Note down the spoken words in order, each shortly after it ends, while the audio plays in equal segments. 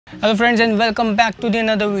Hello friends and welcome back to the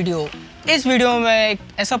another video. इस video में मैं एक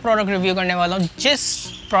ऐसा प्रोडक्ट रिव्यू करने वाला हूँ जिस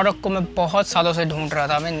प्रोडक्ट को मैं बहुत सालों से ढूंढ रहा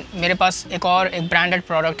था। मेरे पास एक ब्रांडेड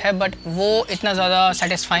प्रोडक्ट है बट वो इतना ज़्यादा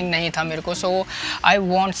सेटिस्फाइंग नहीं था मेरे को। सो I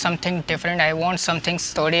want something different, I want something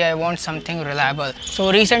study, I want something reliable. So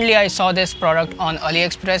recently I saw this product on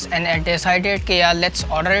Aliexpress and I decided कि यार let's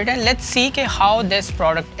order it and let's see कि how this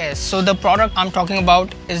product is. So the product I'm talking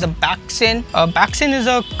about is the Bexin. Bexin is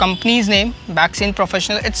a company's name, Bexin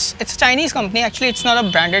Professional. It's a Chinese company. Actually it's not a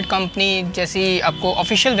branded company. जैसी आपको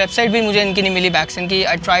official website भी मुझे इनकी नहीं मिली Bexin की।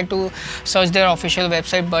 I tried to search their official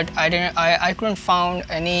website but I couldn't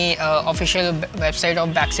found any official website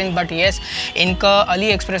of Bexin. But yes, इनका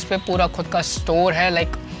Aliexpress पे पूरा खुद का स्टोर है।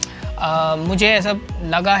 लाइक मुझे ऐसा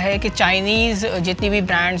लगा है कि चाइनीज़ जितनी भी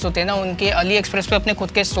ब्रांड्स होते हैं ना उनके Aliexpress पे अपने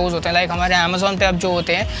खुद के स्टोर्स होते हैं। लाइक हमारे अमेज़ॉन पे अब जो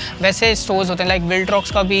होते हैं वैसे स्टोर्स होते हैं। लाइक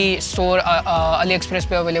विल्ट्रॉक्स का भी स्टोर Aliexpress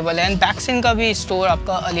पे अवेलेबल है एंड Bexin का भी स्टोर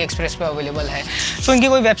आपका Aliexpress पे अवेलेबल है। सो इनकी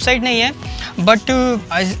कोई वेबसाइट नहीं है but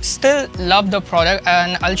I still love the product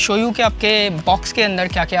and I show you कि आपके बॉक्स के अंदर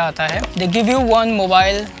क्या क्या आता है। They give you one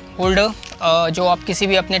mobile holder जो आप किसी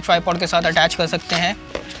भी अपने ट्राइपॉड के साथ अटैच कर सकते हैं,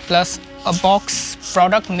 plus a box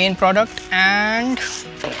product, main product and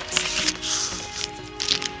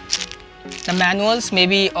the manuals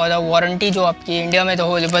maybe और the warranty जो आपकी इंडिया में तो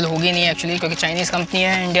अवेलेबल होगी नहीं एक्चुअली, क्योंकि चाइनीज़ कंपनी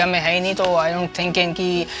है, इंडिया में है ही नहीं, तो आई डोंट थिंक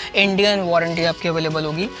इनकी इंडियन वारंटी आपकी अवेलेबल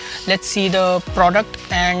होगी। Let's see the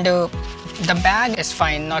product and the bag is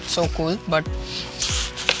fine, not so cool, but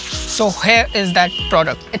so here is that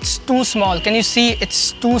product. It's too small. Can you see? It's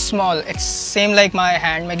too small. It's same like my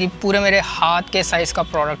hand. मेरी पूरे मेरे हाथ के size का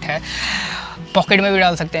product है। Pocket में भी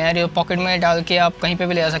डाल सकते हैं, पॉकेट में डाल के आप कहीं पे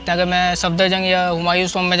भी ले जा सकते हैं। अगर मैं सफदरजंग या हुमायूं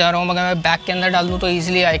टॉम्ब में जा रहा हूँ, अगर मैं बैग के अंदर डाल दूँ तो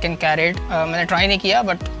easily I can carry it. मैंने ट्राई नहीं किया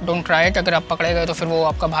बट डोंट ट्राई इट। अगर आप पकड़े गए तो फिर वो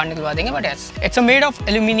आपका बाहर निकलवा देंगे। But yes, it's a made of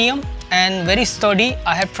aluminium and very study.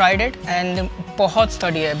 I have tried it and बहुत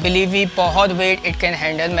स्टडी है, बिलीव मी, बहुत वेट इट कैन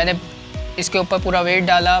हैंडल। मैंने इसके ऊपर पूरा वेट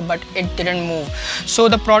डाला but it didn't move. So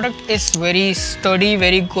the product is very study,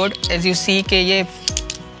 very good. As you see कि ये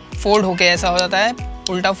फोल्ड होके ऐसा हो जाता है,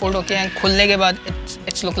 उल्टा फोल्ड होके एंड खुलने के बाद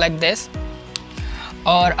इट्स लुक लाइक दिस।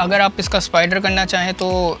 और अगर आप इसका स्पाइडर करना चाहें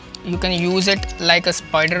तो you can use it like a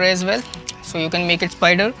spider as well. So you can make it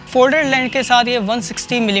spider. Folded length के साथ ये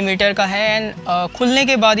 160 मिलीमीटर का है एंड खुलने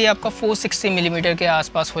के बाद ये आपका 460 मिलीमीटर के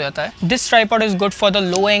आसपास हो जाता है। This tripod is good for the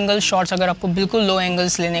low angle shots. अगर आपको बिल्कुल लो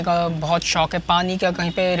एंगल्स लेने का बहुत शौक है, पानी का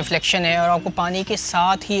कहीं पे रिफ्लेक्शन है और आपको पानी के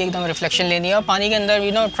साथ ही एकदम रिफ्लेक्शन लेनी है और पानी के अंदर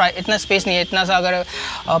इतना स्पेस नहीं है, इतना सा अगर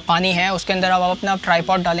पानी है उसके अंदर आप अपना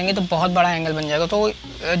ट्राइपॉड डालेंगे तो बहुत बड़ा एंगल बन जाएगा। तो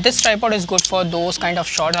this tripod is good for those kind of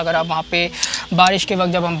shots. अगर आप वहाँ पे बारिश के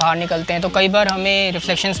वक्त जब हम बाहर निकलते हैं तो कई बार हमें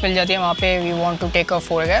रिफ्लेक्शंस मिल जाती है, वहाँ पे we want to take a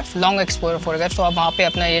photograph, long exposure photograph, तो आप वहाँ पे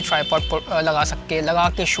अपना ये ट्राइपॉड लगा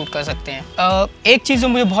के शूट कर सकते हैं। एक चीज़ जो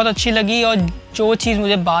मुझे बहुत अच्छी लगी और जो चीज़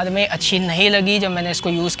मुझे बाद में अच्छी नहीं लगी जब मैंने इसको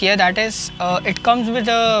यूज़ किया, that is it comes with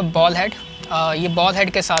a ball head. ये बॉल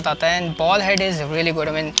हेड के साथ आता है and ball head is really good.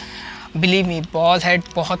 I mean believe me, ball head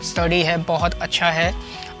बहुत स्टडी है, बहुत अच्छा है।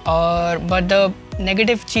 और बट द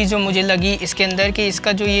नेगेटिव चीज़ जो मुझे लगी इसके अंदर कि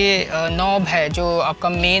इसका जो ये नॉब है जो आपका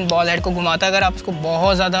मेन बॉल हेड को घुमाता है, अगर आप इसको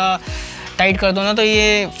बहुत ज़्यादा टाइट कर दो ना तो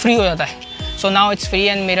ये फ्री हो जाता है। So now it's free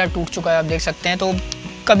and मेरा टूट चुका है, आप देख सकते हैं। तो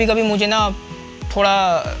कभी कभी मुझे ना थोड़ा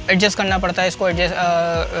एडजस्ट करना पड़ता है इसको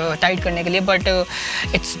टाइट करने के लिए, but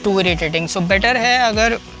it's to irritating. So better है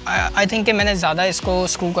अगर आई थिंक कि मैंने ज़्यादा इसको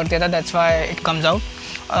स्क्रू कर दिया था, that's why it comes out.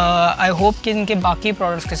 I hope कि इनके बाकी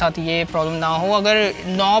प्रोडक्ट्स के साथ ये प्रॉब्लम ना हो। अगर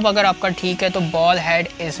नॉब अगर आपका ठीक है तो ball head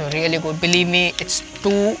is really good, believe me. It's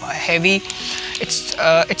to heavy,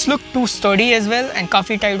 it's look to study as well and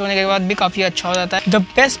काफ़ी टाइट होने के बाद भी काफ़ी अच्छा हो जाता है। द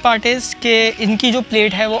बेस्ट पार्ट इज़ कि इनकी जो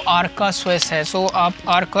प्लेट है वो आर्का स्विस है। सो आप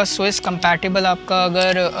आर्का स्विस कंपैटिबल आपका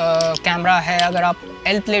अगर कैमरा है, अगर आप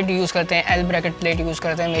एल प्लेट यूज़ करते हैं, एल ब्रैकेट प्लेट यूज़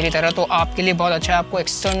करते हैं मेरी तरह, तो आपके लिए बहुत अच्छा है। आपको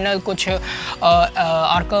एक्सटर्नल कुछ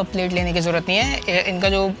आर्का प्लेट लेने की ज़रूरत नहीं है। इनका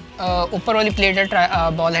जो ऊपर वाली प्लेट है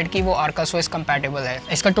बॉल हेड की वो आर्का स्विस कंपैटिबल है।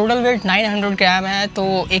 इसका टोटल वेट 900 ग्राम है, तो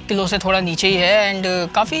 1 किलो से थोड़ा नीचे ही है एंड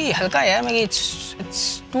काफ़ी हल्का है। मैं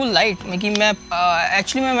इट्स टू लाइट, मैं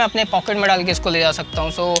एक्चुअली मैं अपने पॉकेट में डाल के इसको ले जा सकता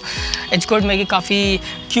हूँ। So it's good. मैं काफ़ी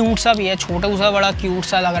क्यूट सा भी है, छोटा सा बड़ा क्यूट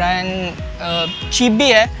सा लग रहा है एंड चीप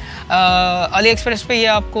भी है। Aliexpress पे ये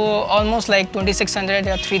आपको ऑलमोस्ट लाइक 2600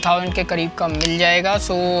 या 3000 के करीब का मिल जाएगा।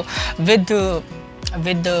 सो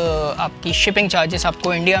विद आपकी शिपिंग चार्जेस,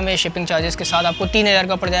 आपको इंडिया में शिपिंग चार्जेस के साथ आपको 3000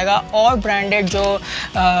 का पड़ जाएगा। और ब्रांडेड जो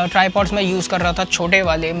ट्राईपॉड्स मैं यूज़ कर रहा था, छोटे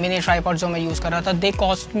वाले मिनी ट्राईपॉड्स जो मैं यूज़ कर रहा था, दे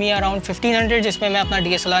कॉस्ट मी अराउंड 1500, जिसमें मैं अपना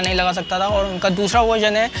DSLR नहीं लगा सकता था। और उनका दूसरा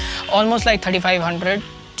वर्जन है ऑलमोस्ट लाइक 3500,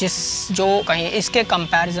 जो कहीं इसके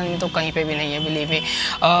कंपैरिजन में तो कहीं पे भी नहीं है, बिलीव मी।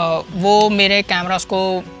 वो मेरे कैमरास को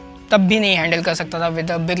तब भी नहीं हैंडल कर सकता था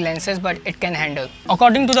with the big lenses, but it can handle.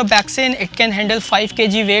 According to the Bexin it can handle 5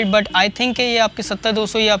 kg wait, but I think ये आपके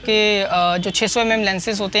 70-200 या आपके जो 600 mm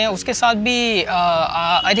लेंसेज होते हैं उसके साथ भी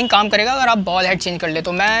आई थिंक काम करेगा अगर आप बॉल हेड चेंज कर ले।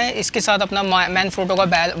 तो मैं इसके साथ अपना मैनफ्रोटो का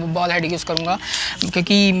बॉल हेड यूज़ करूँगा,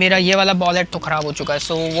 क्योंकि मेरा ये वाला बॉल हेड तो ख़राब हो चुका है।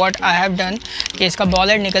 So what I have done कि इसका बॉल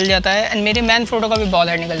हेड निकल जाता है एंड मेरे मैनफ्रोटो का भी बॉल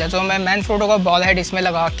हेड निकल जाता है। तो मैं मैनफ्रोटो का बॉल हेड इसमें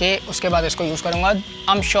लगा के उसके बाद इसको यूज़ करूँगा।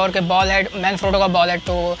 आई एम श्योर कि बॉल हेड मैनफ्रोटो का बॉल हेड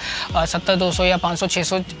तो 70-200 या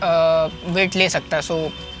 500-600 वेट ले सकता है।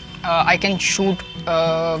 सो I can shoot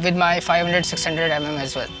with my 500-600 mm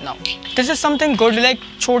as well now. This is something good, like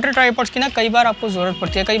छोटे ट्राईपॉड्स की ना कई बार आपको ज़रूरत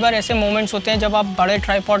पड़ती है। कई बार ऐसे मोमेंट्स होते हैं जब आप बड़े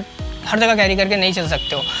ट्राईपॉड हर जगह कैरी करके नहीं चल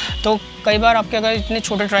सकते हो, तो कई बार आपके अगर इतने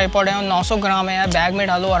छोटे ट्राईपॉड हैं और 900 ग्राम है, बैग में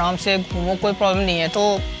डालो आराम से घूमो, कोई प्रॉब्लम नहीं है।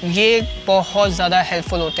 तो ये बहुत ज़्यादा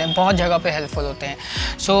हेल्पफुल होते हैं, बहुत जगह पे हेल्पफुल होते हैं।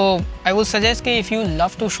 सो आई वुड सजेस्ट कि if you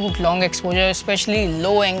love to shoot long exposure, specially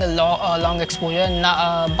low angle long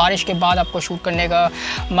exposure, बारिश के बाद आपको शूट करने का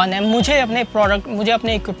मन है। मुझे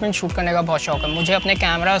अपने इक्विपमेंट शूट करने का बहुत शौक है, मुझे अपने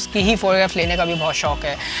कैमरास की ही फोटोग्राफ लेने का भी बहुत शौक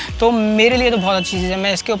है। तो मेरे लिए तो बहुत अच्छी चीज़ है,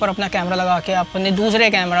 मैं इसके ऊपर अपना कैमरा लगा के अपने दूसरे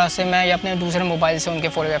कैमरा से मैं या अपने दूसरे मोबाइल से उनके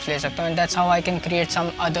फोटोग्राफ ले सकता हूँ। That's how I can create some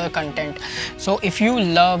other content. So if you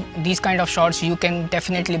love these kind of shots, you can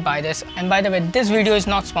definitely buy this. And by the way, this video is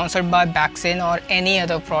not sponsored by Bexin or any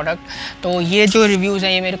other product. तो ये जो reviews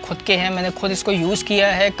हैं ये मेरे खुद के हैं, मैंने खुद इसको यूज़ किया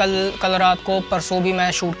है। कल रात को, परसों भी मैं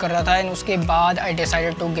शूट कर रहा था एंड उसके बाद I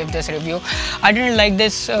decided to give this review. I didn't like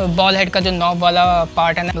this ball head का जो नॉब वाला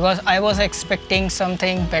पार्ट है ना, because I was expecting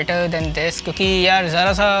something better than this, क्योंकि यार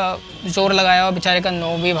ज़रा सा जोर लगाया और बेचारे का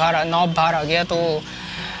नॉब बाहर आ गया। तो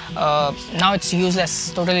now it's useless,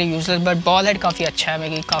 totally useless. But ball head काफ़ी अच्छा है,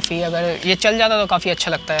 मेरी काफ़ी, अगर ये चल जाता तो काफ़ी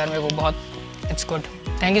अच्छा लगता है यार मेरे को, बहुत it's good.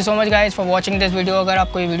 Thank you so much guys for watching this video. अगर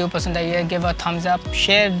आपको ये वीडियो पसंद आई है, give a thumbs up,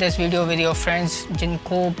 share this video with your friends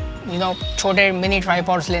जिनको छोटे मिनी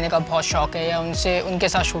ट्राईपॉड्स लेने का बहुत शौक है या उनके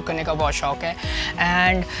साथ शूट करने का बहुत शौक है।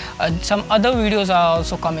 And some other videos are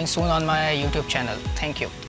also coming soon on my YouTube channel. Thank you.